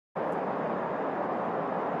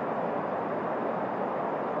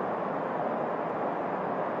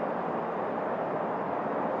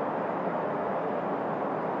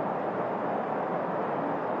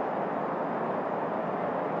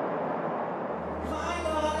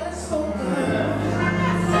spoken.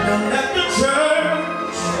 Now let the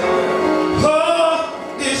church,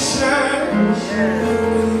 this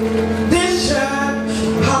church,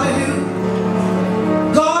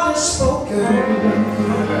 hallelujah, God has spoken.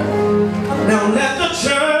 Now let the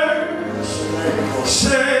church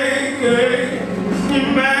say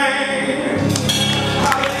amen.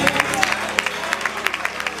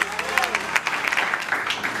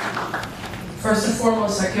 First and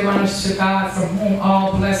foremost, I give honor to God from whom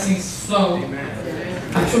all blessings flow.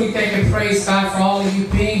 Amen. I truly thank and praise God for all of you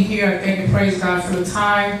being here. I thank and praise God for the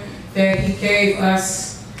time that He gave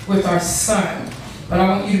us with our son. But I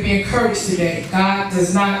want you to be encouraged today. God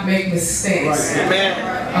does not make mistakes. Amen.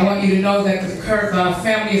 I want you to know that the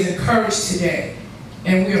family is encouraged today.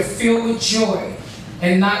 And we are filled with joy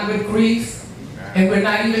and not with grief. And we're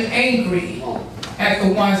not even angry at the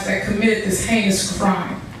ones that committed this heinous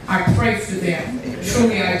crime. I pray for them.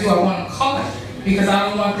 Truly I do. I want to call it because I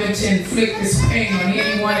don't want them to inflict this pain on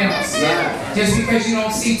anyone else. Just because you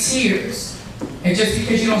don't see tears and just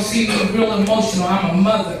because you don't see me real emotional, I'm a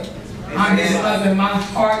mother. I'm his mother. My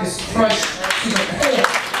heart is crushed to the core.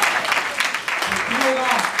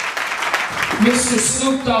 Mr.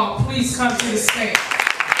 Snoop Dogg, please come to the stage.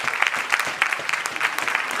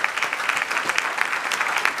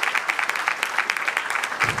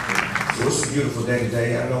 So it's a beautiful day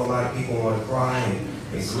today. I know a lot of people want to cry and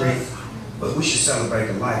grieve, but we should celebrate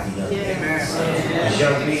the life of young B. As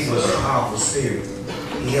young B was a powerful spirit.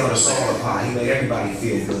 He held us all apart. He made everybody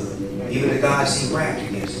feel good. Even the guys he rapped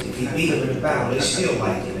against, if he beat them in the battle, they still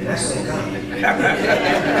like him, and that's their comment.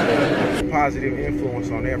 Positive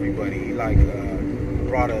influence on everybody. He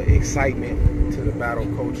brought an excitement to the battle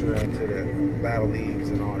culture and to the battle leagues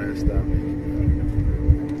and all that stuff.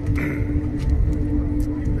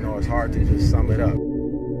 You know, it's hard to just sum it up.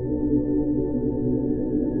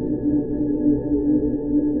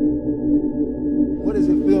 What does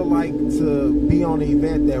it feel like to be on an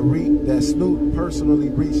event that Snoop personally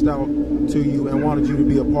reached out to you and wanted you to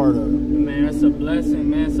be a part of? Man, it's a blessing,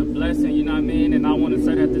 man. It's a blessing, you know what I mean? And I want to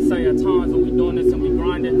say that to say at times when we're doing this and we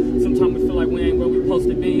grinding, sometimes we feel like we ain't where we're supposed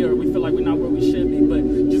to be or we feel like we're not where we should be. But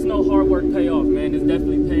just know hard work pay off, man. It's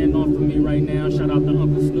definitely paying off for me right now. Shout out to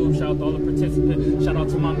Uncle Snoop. Shout out to all the participants. Shout out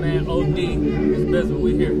to my man OD. It's Bizzle.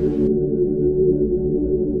 We here.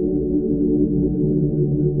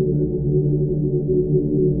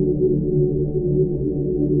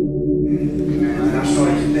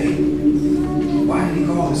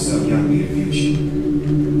 Young B the future.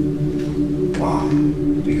 Why?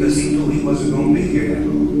 Because he knew he wasn't going to be here that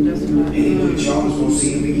long. That's right. And he knew that y'all was going to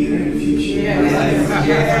see him again in the future.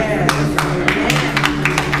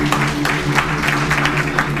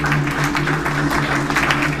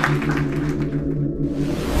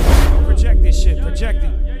 Project this shit. Project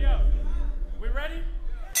it. We ready?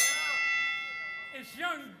 It's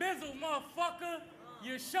Young Bizzle, motherfucker.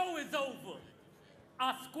 Your show is over.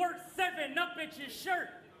 I squirt 7 up at your shirt.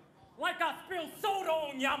 Like I spill soda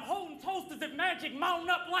on you. I'm holding toasters at Magic, mounting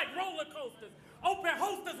up like roller coasters. Open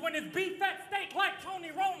holsters when it's beef at steak like Tony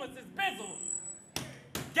Roma's. It's Bizzle.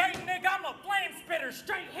 Gang nigga, I'm a flame spitter.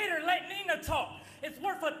 Straight hitter, let Nina talk. It's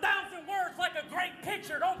worth 1,000 words like a great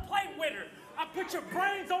picture. Don't play with her. I put your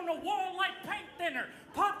brains on the wall like paint thinner.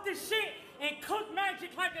 Pop this shit and cook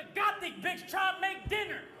magic like a gothic bitch try to make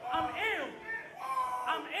dinner. I'm ill.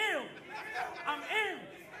 I'm ill. I'm ill.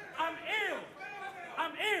 I'm ill.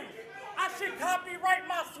 I'm ill. I should copyright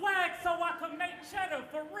my swag so I can make cheddar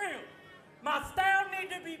for real. My style need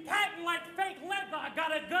to be patent like fake leather. I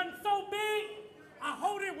got a gun so big, I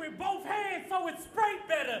hold it with both hands so it spray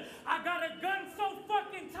better. I got a gun so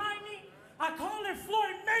fucking tiny, I call it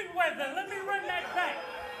Floyd Mayweather. Let me run that back.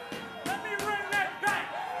 Let me run that back.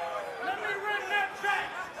 Let me run that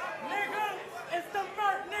back. Nigga, it's the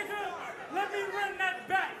murk, nigga. Let me run that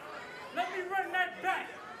back. Let me run that back.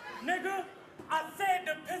 Nigga, I said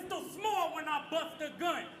the pistol small when I bust a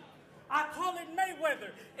gun. I call it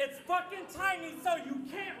Mayweather. It's fucking tiny so you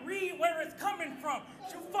can't read where it's coming from.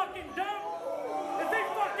 You fucking dumb? Is he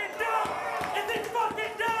fucking dumb? Is he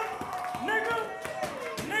fucking dumb? Nigga,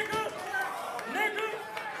 nigga, nigga,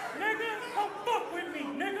 nigga, don't fuck with me,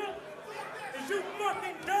 nigga. Is you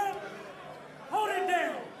fucking dumb? Hold it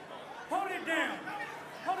down. Hold it down.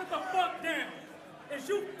 Hold it the fuck down. Is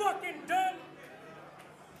you fucking dumb?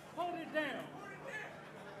 Hold it down.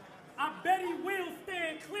 I bet he will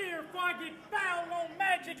stand clear if I get foul on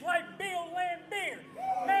magic like Bill Lambier.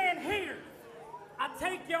 Man here, I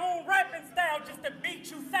take your own rapping style just to beat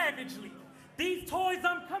you savagely. These toys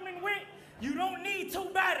I'm coming with, you don't need 2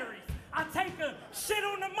 batteries. I take a shit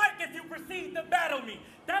on the mic if you proceed to battle me.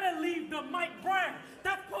 That'll leave the mic brown.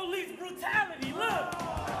 That's police brutality. Look,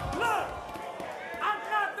 look.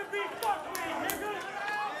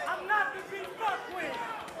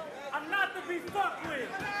 be fucked with.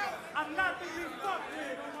 I'm not to be fucked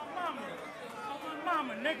with on my mama. On my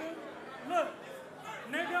mama, nigga. Look.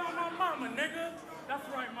 Nigga, on my mama, nigga. That's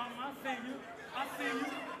right, mama. I see you. I see you.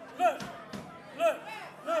 Look. Look.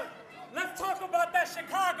 Look. Let's talk about that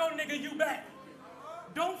Chicago nigga you back.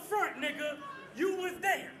 Don't front, nigga. You was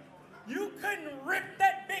there. You couldn't rip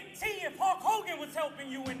that big T if Hulk Hogan was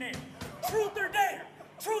helping you in there. Truth or dare.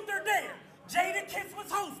 Truth or dare. Jada Kiss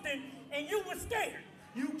was hosting, and you was scared.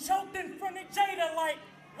 You choked in front of Jada like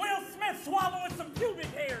Will Smith swallowing some pubic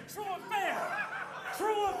hair. True or fair?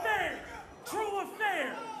 True or fair? True or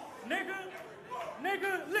fair?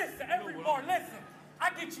 Nigga, listen, every bar, listen. I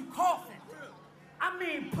get you coughing. I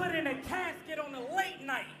mean, put in a casket on a late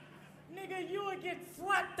night. Nigga, you would get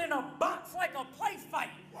slapped in a box like a place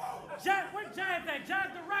fight. Where Jazz at?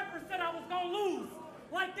 Jazz the rapper said I was gonna lose.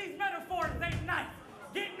 Like these metaphors ain't nice.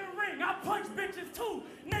 Get in the ring, I punch bitches too.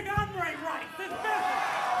 Nigga, I'm Ray Rice. It's Bizzle.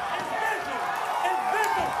 It's Bizzle. It's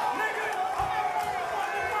Bizzle. Nigga, I'm a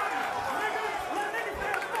motherfucking mommy. Nigga, let niggas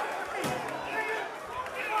have fuck with me. Nigga,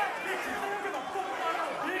 fuck bitches. I don't give a fuck about no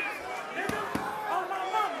bitch. Nigga, on my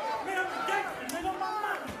mama. Man, I'm a gangster. Nigga, on my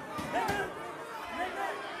mama. Nigga.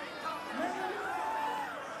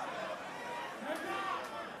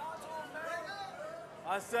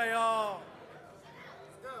 I say,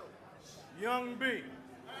 Young B.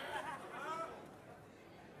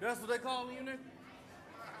 That's what they call you, nigga?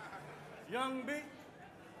 Young B?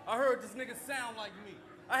 I heard this nigga sound like me.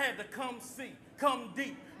 I had to come see, come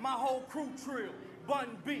deep. My whole crew trill,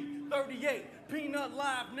 Bun B, 38, Peanut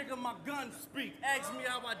Live, nigga, my gun speak. Ask me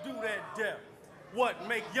how I do that death. What,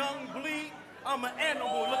 make young bleed? I'm an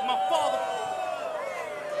animal, look, my father.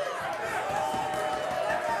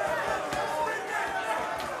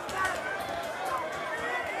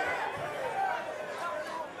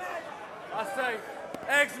 I say,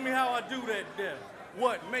 ask me how I do that death.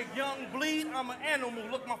 What, make young bleed? I'm an animal.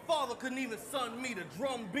 Look, my father couldn't even son me the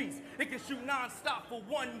drum beast. It can shoot non-stop for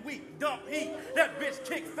 1 week. Dump heat. That bitch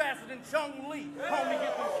kick faster than Chung Lee. Homie,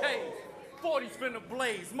 get them K's. 40's finna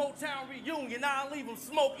blaze. Motown reunion, I'll leave him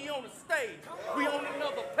smoky on the stage. We on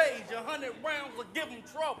another page. 100 rounds will give him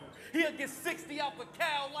trouble. He'll get 60 off a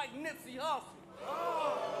cow like Nipsey Hussle.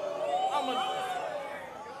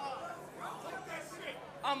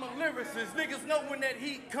 I'm a lyricist, niggas know when that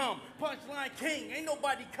heat come. Punchline king, ain't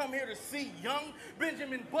nobody come here to see young.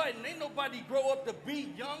 Benjamin Button, ain't nobody grow up to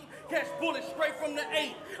be young. Catch bullets straight from the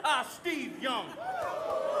 8, Steve Young.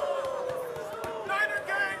 Niner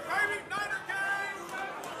gang, baby, Niner gang.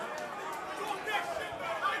 Talk that shit,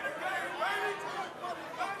 Niner gang, baby.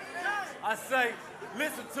 I say,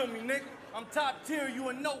 listen to me, nigga. I'm top tier, you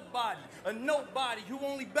a nobody who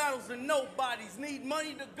only battles the nobodies. Need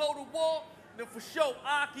money to go to war? Then for sure,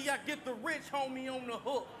 Aki, I get the rich homie on the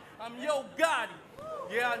hook. I'm Yo Gotti.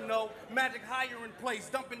 Yeah, I know. Magic higher in place.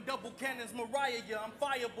 Dumping double cannons, Mariah, yeah. I'm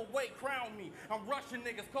fire, but wait, crown me. I'm rushing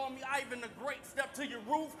niggas. Call me Ivan the Great. Step to your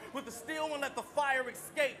roof with the steel and let the fire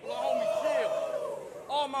escape. Little homie, chill.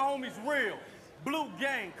 All my homies real. Blue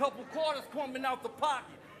gang. Couple quarters coming out the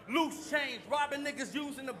pocket. Loose change. Robbing niggas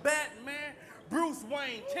using the bat, man. Bruce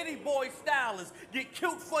Wayne. Titty boy stylist. Get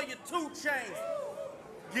cute for your 2 chains.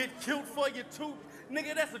 Get cute for your 2.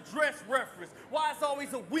 Nigga, that's a dress reference. Why it's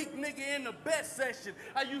always a weak nigga in the best session?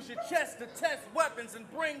 I use your chest to test weapons and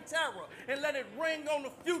bring terror and let it ring on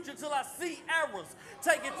the future till I see errors.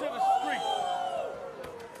 Take it to the street.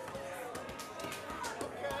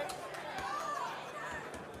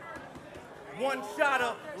 One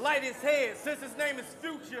shotter, light his head. Since his name is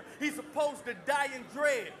Future, he's supposed to die in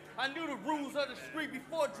dread. I knew the rules of the street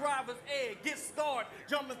before driver's ed. Get started,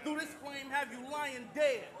 jumping through this flame, have you lying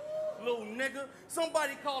dead. Little nigga,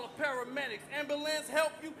 somebody call the paramedics. Ambulance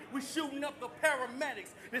help you? We shooting up the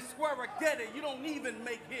paramedics. This square I get it, you don't even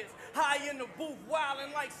make hits. High in the booth,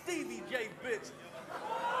 wildin' like Stevie J, bitch.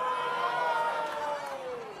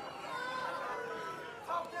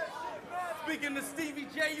 Speaking of Stevie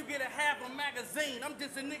J, you get a half a magazine. I'm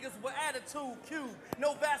just a niggas with attitude, cube.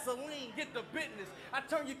 No Vaseline, get the business. I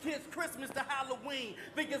turn your kids' Christmas to Halloween.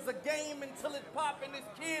 Think it's a game until it pop and this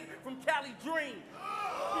kid from Cali Dream.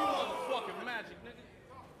 You motherfucking magic, nigga.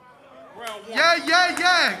 Round 1.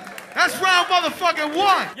 Yeah. That's round motherfucking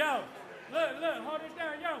 1. Yo, look, hold it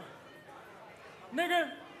down, yo.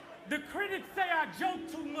 Nigga, the critics say I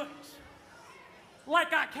joke too much.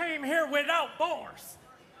 Like I came here without bars.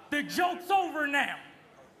 The joke's over now.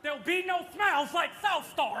 There'll be no smiles like South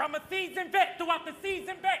Star. I'm a seasoned vet throughout the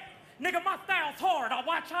season bet. Nigga, my style's hard. I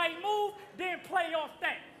watch how he move, then play off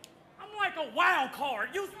that. I'm like a wild card.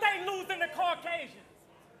 You stay losing to Caucasians.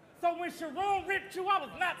 So when Sharon ripped you, I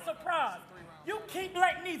was not surprised. You keep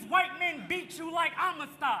letting these white men beat you like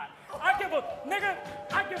Amistad. I give a fuck, nigga,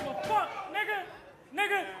 I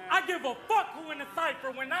give a fuck who in the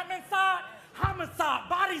cypher. When I'm inside, homicide,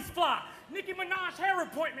 bodies fly. Nicki Minaj hair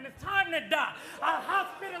appointment, it's time to die. I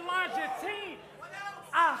hospitalize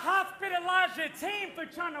your team for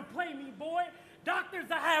trying to play me, boy. Doctors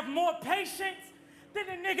that have more patience than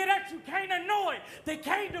a nigga that you can't annoy. They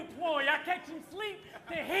can't deploy. I catch him sleep,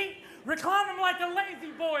 the heat, recline him like a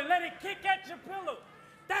lazy boy. Let it kick at your pillow.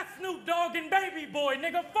 That's Snoop Dogg and Baby Boy.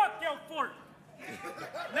 Nigga, fuck your fort.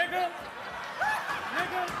 Nigga,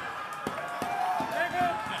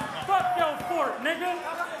 fuck your fort, nigga.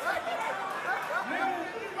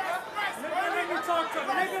 Let me talk to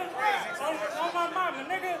nigga. On my mama,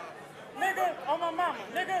 nigga, on my mama,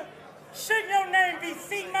 nigga. Shouldn't your name be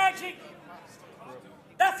C Magic?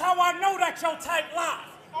 That's how I know that your type lies.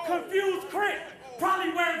 Confused crit,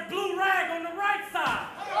 probably wears blue rag on the right side.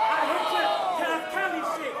 I hit you,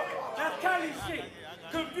 that's Cali shit.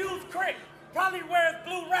 Confused crit, probably wears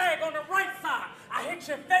blue rag on the right side. I hit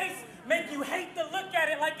your face, make you hate to look at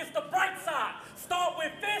it like it's the bright side. Start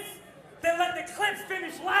with fists, then let the clips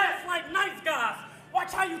finish last like nice guys.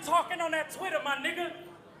 Watch how you talking on that Twitter, my nigga.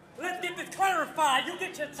 Let's get this clarified. You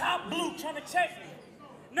get your top blue trying to check me.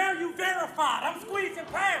 Now you verified. I'm squeezing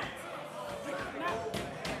pounds.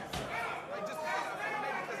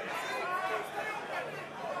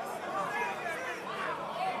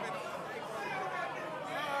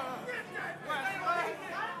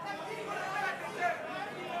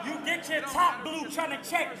 You get your top blue trying to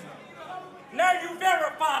check me. Now you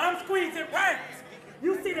verified. I'm squeezing pounds.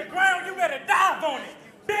 You see the ground, you better dive on it.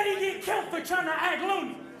 Betty get killed for trying to act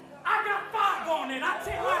loony. I got 5 on it. I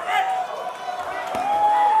take my head.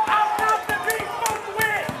 I'm not to be fucked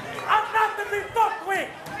with. I'm not to be fucked with.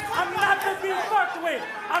 I'm not to be fucked with.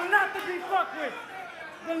 I'm not to be fucked with.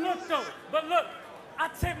 But look though, I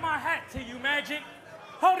tip my hat to you, Magic.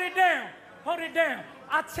 Hold it down, hold it down.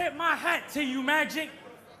 I tip my hat to you, Magic.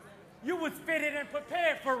 You was fitted and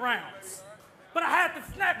prepared for rounds. But I had to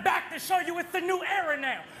snap back to show you it's a new era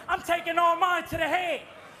now. I'm taking all mine to the head.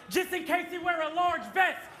 Just in case you wear a large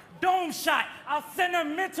vest, dome shot. I'll send a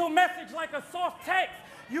mental message like a soft text.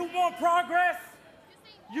 You want progress?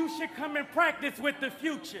 You should come and practice with the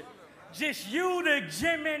future. Just you, the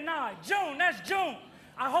Gemini. June, that's June.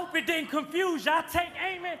 I hope it didn't confuse you. I take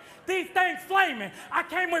aiming, these things flaming. I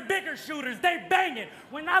came with bigger shooters, they banging.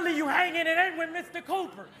 When I leave you hanging, it ain't with Mr.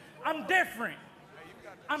 Cooper. I'm different.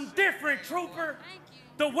 I'm different, trooper.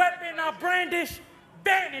 The weapon I brandish,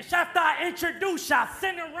 vanish after I introduce you. I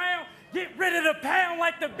send around, get rid of the pound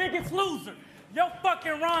like the Biggest Loser. Your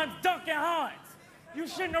fucking rhymes Duncan Hines. You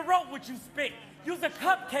shouldn't have wrote what you spit. You's a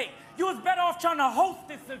cupcake. You was better off trying to host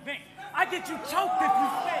this event. I get you choked if you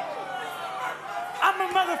spit. I'm a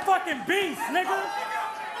motherfucking beast, nigga.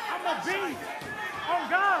 I'm a beast. On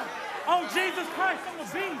God. On Jesus Christ, I'm a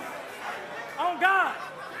beast. On God.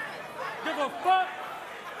 Give a fuck.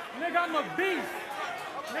 Nigga, I'm a beast.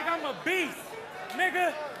 Nigga, I'm a beast.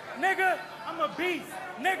 Nigga, I'm a beast.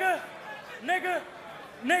 Nigga,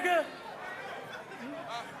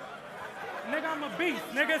 I'm a beast.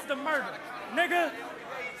 Nigga, it's the murder. Nigga,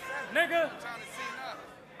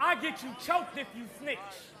 I get you choked if you snitch.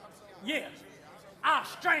 Yeah, I'll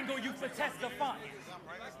strangle you for testifying.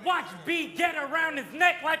 Watch B get around his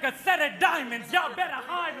neck like a set of diamonds. Y'all better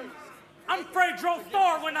hide him. I'm Fredro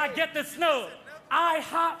Starr when I get the snub. I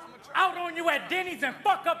hop out on you at Denny's and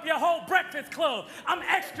fuck up your whole breakfast club. I'm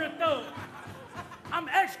extra thug. I'm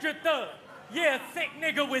extra thug. Yeah, a sick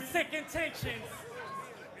nigga with sick intentions.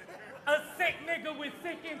 A sick nigga with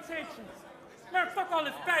sick intentions. Man, fuck all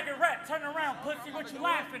this faggot rap. Turn around, pussy. What you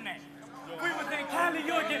laughing at? We was in Cali,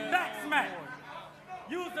 you'll get back smacked.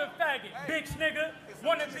 You's a faggot, bitch nigga.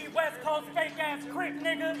 Wanna be West Coast fake ass crip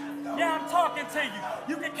nigga? Yeah, I'm talking to you.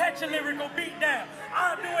 You can catch a lyrical beat down.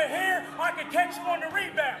 I'll do it here, or I can catch you on the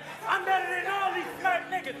rebound. I'm better than all these smack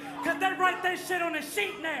niggas, cause they write their shit on the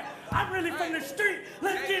sheet now. I'm really from the street.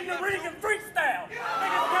 Let's get in the ring and freestyle.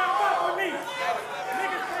 Niggas can't fuck with me.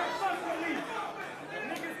 Niggas can't fuck with me.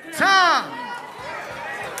 Niggas can't Time.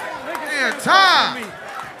 Yeah, time.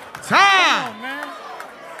 Time. Come on, man.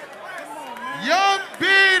 Young B,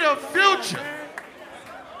 the future.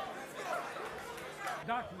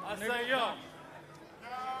 I say, yo,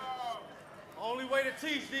 only way to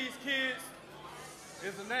teach these kids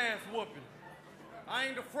is an ass whooping. I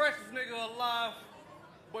ain't the freshest nigga alive,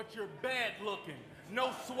 but you're bad looking.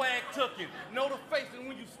 No swag tookin', know the facing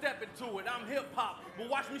when you step into it. I'm hip hop, but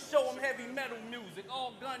watch me show them heavy metal music,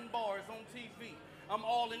 all gun bars on TV. I'm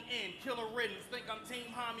all in, killer riddance. Think I'm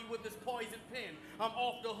Team Homie with this poison pen. I'm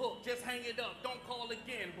off the hook, just hang it up, don't call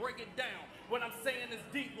again. Break it down, what I'm saying is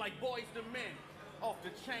deep like Boys to Men. Off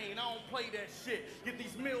the chain, I don't play that shit. Get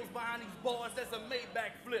these mills behind these bars, that's a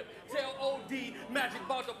Maybach flip. Tell OD, Magic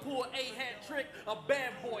about to pull a hat trick. A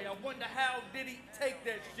bad boy, I wonder how did he take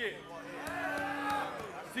that shit?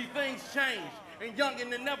 See, things change. And youngin'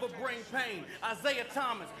 that never bring pain. Isaiah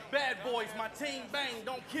Thomas, bad boys, my team bang.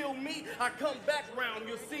 Don't kill me, I come back round,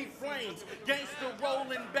 you'll see flames. Gangsta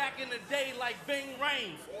rolling back in the day like Bing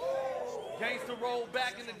Rames. Gangsta roll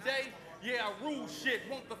back in the day, yeah, I rule shit.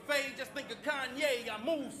 Want the fade, just think of Kanye, I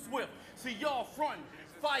move swift. See y'all frontin',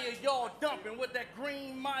 fire y'all dumping. With that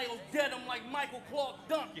green mile dead, I'm like Michael Clark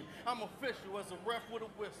Duncan. I'm official as a ref with a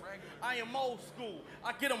whistle. I am old school,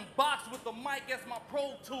 I get them boxed with the mic as my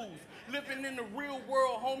Pro Tools. Living in the real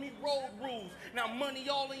world, homie, road rules. Now money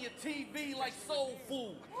all in your TV like soul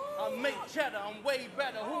food. I make cheddar, I'm way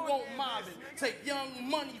better, who won't mob it? Take young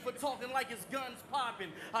money for talking like his guns popping.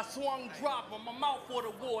 I swung drop on my mouth for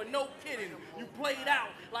the war, no kidding. You played out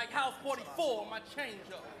like House 44, my change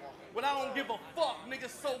up. But I don't give a fuck, nigga,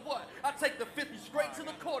 so what? I take the 50 straight to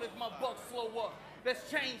the court if my bucks slow up. That's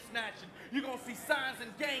chain snatching. You gonna see signs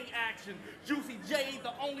and gang action. Juicy J,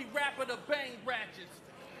 the only rapper to bang ratchets.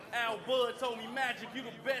 Al Bud told me, Magic, you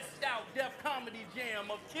the best out. Def Comedy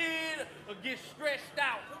Jam. A kid will get stretched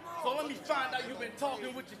out. So let me find out you been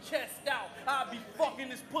talking with your chest out. I'll be fucking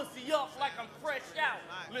this pussy up like I'm fresh out.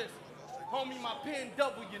 Listen, homie, my pen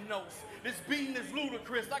double your notes. This beating is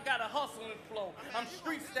ludicrous. I got a hustling flow. I'm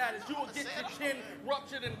street status. You will get your chin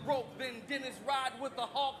ruptured and broke. Then Dennis ride with the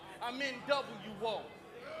Hawk. I'm NWO.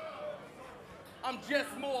 I'm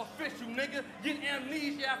just more official, nigga. Get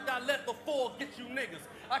amnesia after I let the four get you niggas.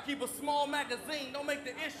 I keep a small magazine, don't make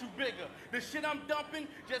the issue bigger. The shit I'm dumping,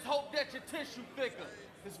 just hope that your tissue thicker.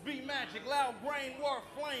 It's B Magic, loud brain, war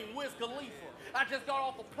flame, Wiz Khalifa. I just got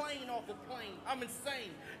off a plane, I'm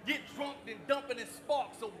insane. Get drunk, then dump it in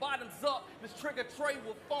sparks. So bottoms up, this trigger tray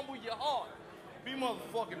will fumble your heart. Be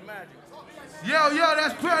motherfucking Magic. Yo,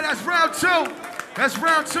 that's clear. That's round two. That's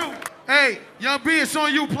round two. Hey, Young B, it's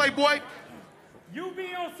on you, Playboy. You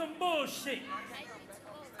be on some bullshit.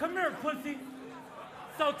 Come here, pussy.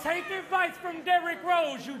 So take advice from Derrick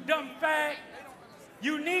Rose, you dumb fag.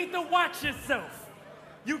 You need to watch yourself.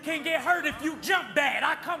 You can get hurt if you jump bad.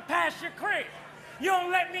 I come past your crib. You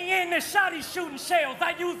don't let me in, the shotty shooting shells.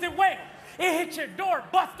 I use it well. It hit your door,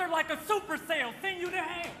 buster like a supercell. Send you to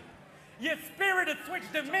hell. Your spirit will switch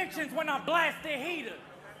dimensions when I blast the heater.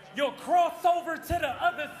 You'll cross over to the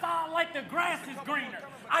other side like the grass is greener.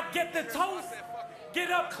 I get the toast,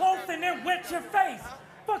 get up close and then wet your face.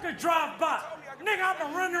 Fuck a drive-by. Nigga,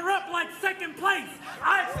 I'm a runner-up like second place.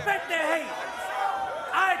 I expected hate.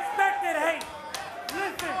 I expected hate.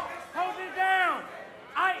 Listen, hold it down.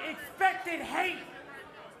 I expected hate.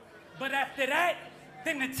 But after that,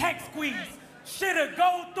 then the tech squeeze. Shit'll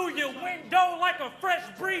go through your window like a fresh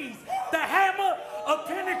breeze. The hammer of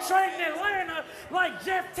penetrating Atlanta like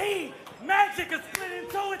Jeff T. Magic is split in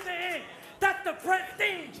two at the end. That's the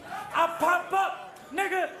prestige. I pop up,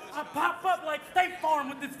 nigga. I pop up like State Farm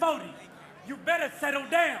with this 40. You better settle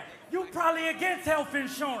down. You probably against health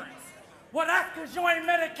insurance. Well, that's because you ain't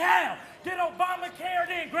Medi-Cal. Get Obamacare,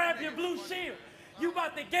 then grab your blue shield. You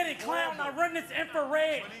about to get it, clown. I run this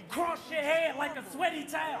infrared, cross your head like a sweaty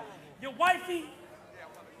towel. Your wifey,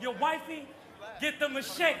 get the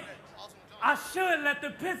machete. I should let the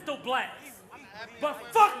pistol blast. But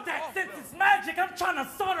fuck that, since it's Magic, I'm trying to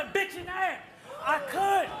sort a bitch in half. I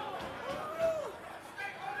could.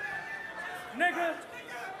 Nigga,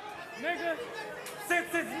 since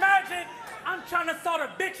it's Magic, I'm trying to sort a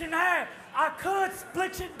bitch in half. I could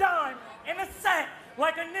split your dime in a sack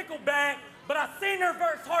like a nickel bag, but I seen her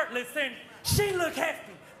verse Heartless and she look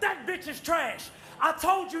hefty. That bitch is trash. I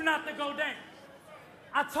told you not to go down.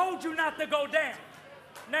 I told you not to go down.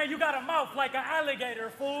 Now you got a mouth like an alligator,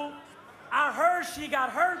 fool. I heard she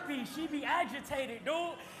got herpes. She be agitated,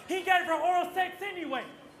 dude. He gave her oral sex anyway.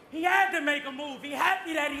 He had to make a move. He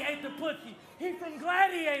happy that he ate the pussy. He from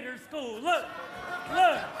gladiator school. Look.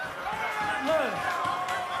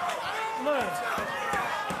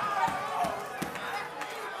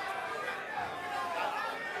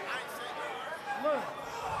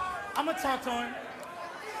 I'ma talk to him.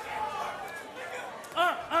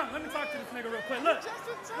 Let me talk to this nigga real quick. Look,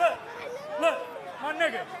 my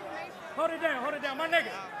nigga. Hold it down, my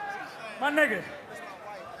nigga.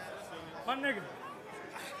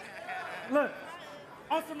 Look,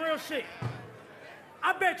 on some real shit.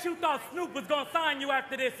 I bet you thought Snoop was gonna sign you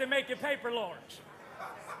after this and make your paper large.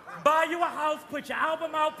 Buy you a house, put your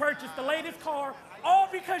album out, purchase the latest car, all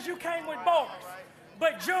because you came with bars.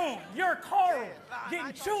 But June, you're Carl,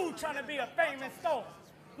 getting chewed trying to be a famous star.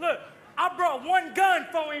 Look, I brought one gun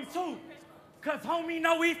for him too, cause homie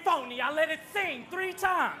know he phony. I let it sing 3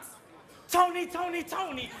 times. Tony, Tony,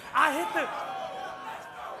 Tony. I hit the...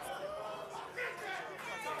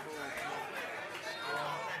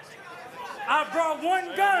 I brought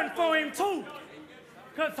one gun for him too,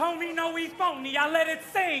 cause homie know he phony. I let it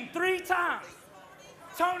sing 3 times.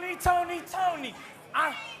 Tony, Tony, Tony.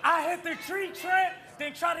 I hit the tree Trent,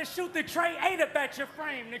 then try to shoot the tray 8 up at your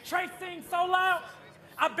frame. The tray sings so loud,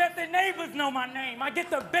 I bet the neighbors know my name. I get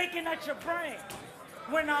the bacon at your brain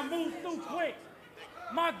when I move through quick.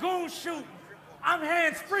 My goons shooting. I'm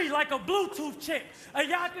hands-free like a Bluetooth chick.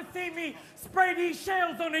 Y'all can see me spray these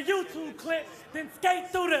shells on a YouTube clip, then skate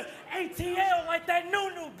through the ATL like that new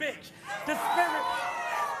bitch. The spirit.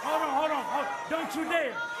 Hold on. Don't you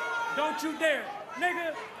dare. Don't you dare.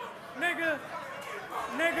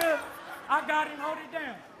 Nigga, I got it, hold it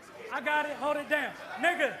down. I got it, hold it down.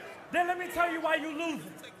 Nigga, then let me tell you why you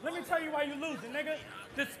losing. Nigga.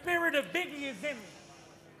 The spirit of Biggie is in me.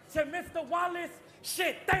 To Mr. Wallace,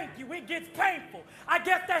 shit, thank you, it gets painful. I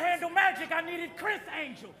guess to handle magic, I needed Chris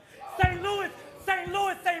Angel. St. Louis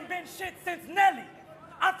ain't been shit since Nelly.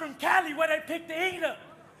 I'm from Cali where they pick the eat up.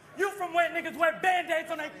 You from where niggas wear Band-Aids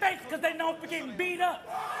on their face because they known for getting beat up.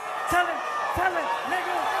 Tell him,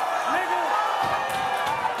 nigga.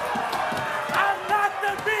 I'm not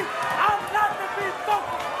the beat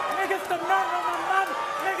fucker. Niggas the murder on my mama.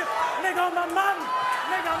 Nigga on my mama.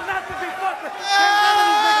 Nigga, I'm not the beat fucker.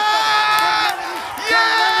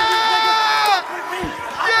 None of these niggas fuck with me.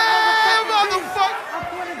 Motherfucker. I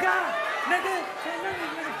swear to God. Nigga, none of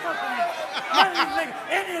these niggas fuck with me. None of these niggas.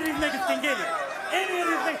 Any of these niggas can get it. Any of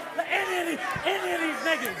these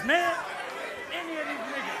niggas, man. Any of these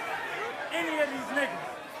niggas.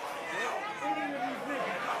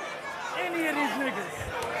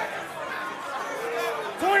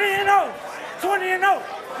 20-0.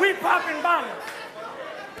 We popping bottles.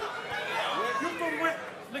 You from where?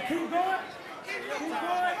 Look, keep going.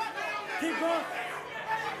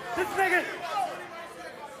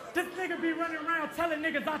 This nigga be running around telling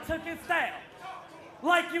niggas I took his style.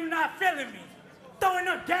 Like you not feeling me. Throwing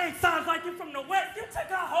up gang signs like you from the West. You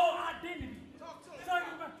took our whole identity.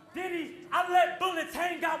 Diddy, I let bullets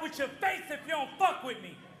hang out with your face if you don't fuck with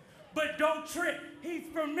me. But don't trip. He's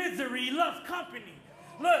from misery. He loves company.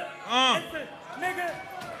 Look, it's a nigga.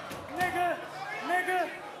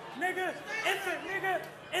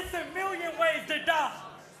 It's a million ways to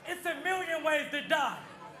die.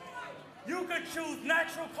 You could choose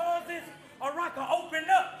natural causes, or I could open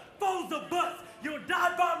up. Foes a bust. You'll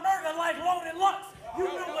die by murder like Loaded Lux. You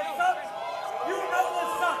know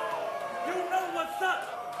what's up.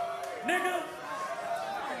 Nigga.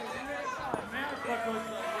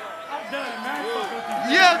 I'm done, man.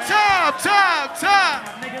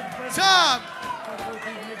 Time.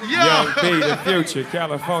 Young B, the future,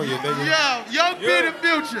 California, nigga. Young B, the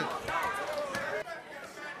future.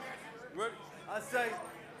 I say,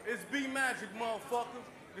 it's B Magic, motherfucker.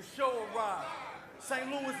 The show arrived. St.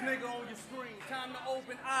 Louis nigga on your screen. Time to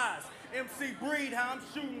open eyes. MC Breed, how I'm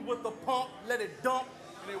shooting with the pump. Let it dump,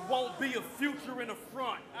 and it won't be a future in the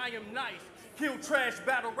front. I am nice. Kill trash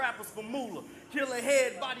battle rappers for moolah. Kill a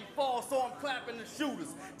head, body fall, so I'm clapping the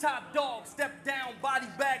shooters. Top dog, step down, body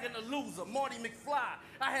bagging the loser. Marty McFly,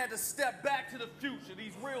 I had to step back to the future.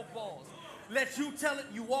 These real balls. Let you tell it,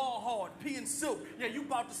 you all hard. P and Silk, yeah, you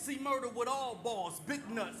about to see murder with all balls. Big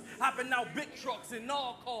nuts, hopping out big trucks in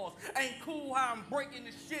all cars. Ain't cool how I'm breaking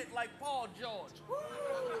the shit like Paul George.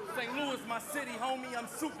 St. Louis, my city, homie, I'm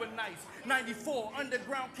super nice. 94,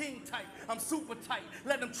 underground king type, I'm super tight.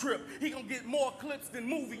 Let him trip, he gon' get more clips than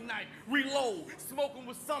movie night. Reload, smoking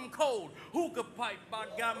with some cold. Hookah pipe, I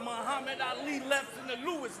got Muhammad Ali left and the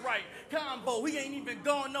Lewis right. Combo, he ain't even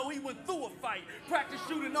gone, no, he went through a fight. Practice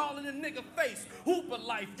shooting all in the nigga face. Hooper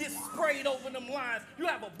life, get sprayed over them lines. You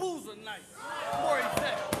have a boozer night. Where he's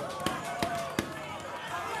at.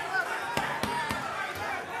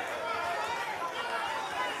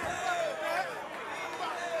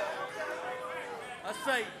 I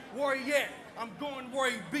say, where he at? I'm going where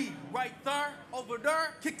he be. Right there, over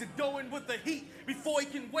there, kick the dough in with the heat. Before he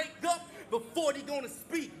can wake up, before he gonna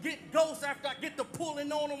speak. Get ghosts after I get the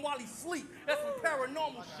pulling on him while he sleep. That's some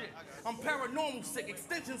paranormal shit. I'm paranormal sick.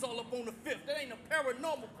 Extensions all up on the 5th. That ain't a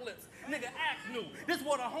paranormal clips. Nigga act new. This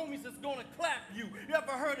what the homies is gonna clap you. You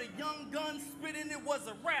ever heard a young gun spitting? It was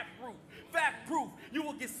a rap group. Fact proof, you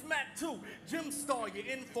will get smacked too. Gym star, you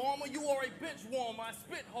informer, you are a bench warmer. I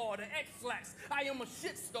spit hard, an X-Lax. I am a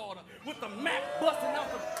shit starter with the Mac busting out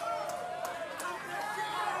the...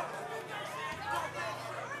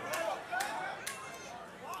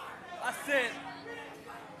 I said,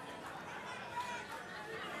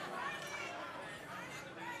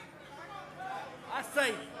 I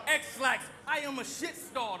say, X-Lax, I am a shit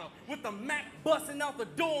starter with the Mac busting out the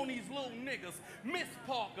door on these little niggas. Miss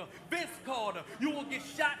Parker, Vince Carter, you will get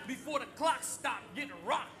shot before the clock stops. Get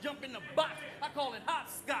rocked, jump in the box. I call it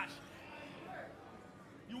hopscotch.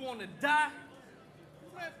 You want to die?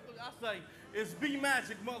 Man, I say, it's B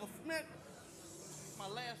Magic, motherfucker. Man, my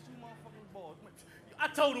last two motherfucking balls. Man, I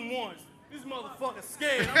told him once, this motherfucker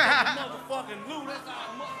scared. I'm motherfucking Lou. That's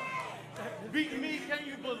how I beat me. Can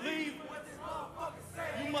you believe?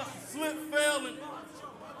 You must have slipped, fell, and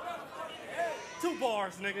 2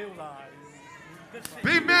 bars, nigga. It was all right.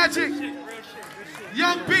 B Magic. Real shit, real shit.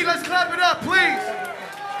 Young B, let's clap it up, please.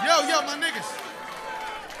 Yo, my niggas.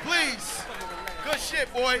 Please. Good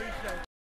shit, boy.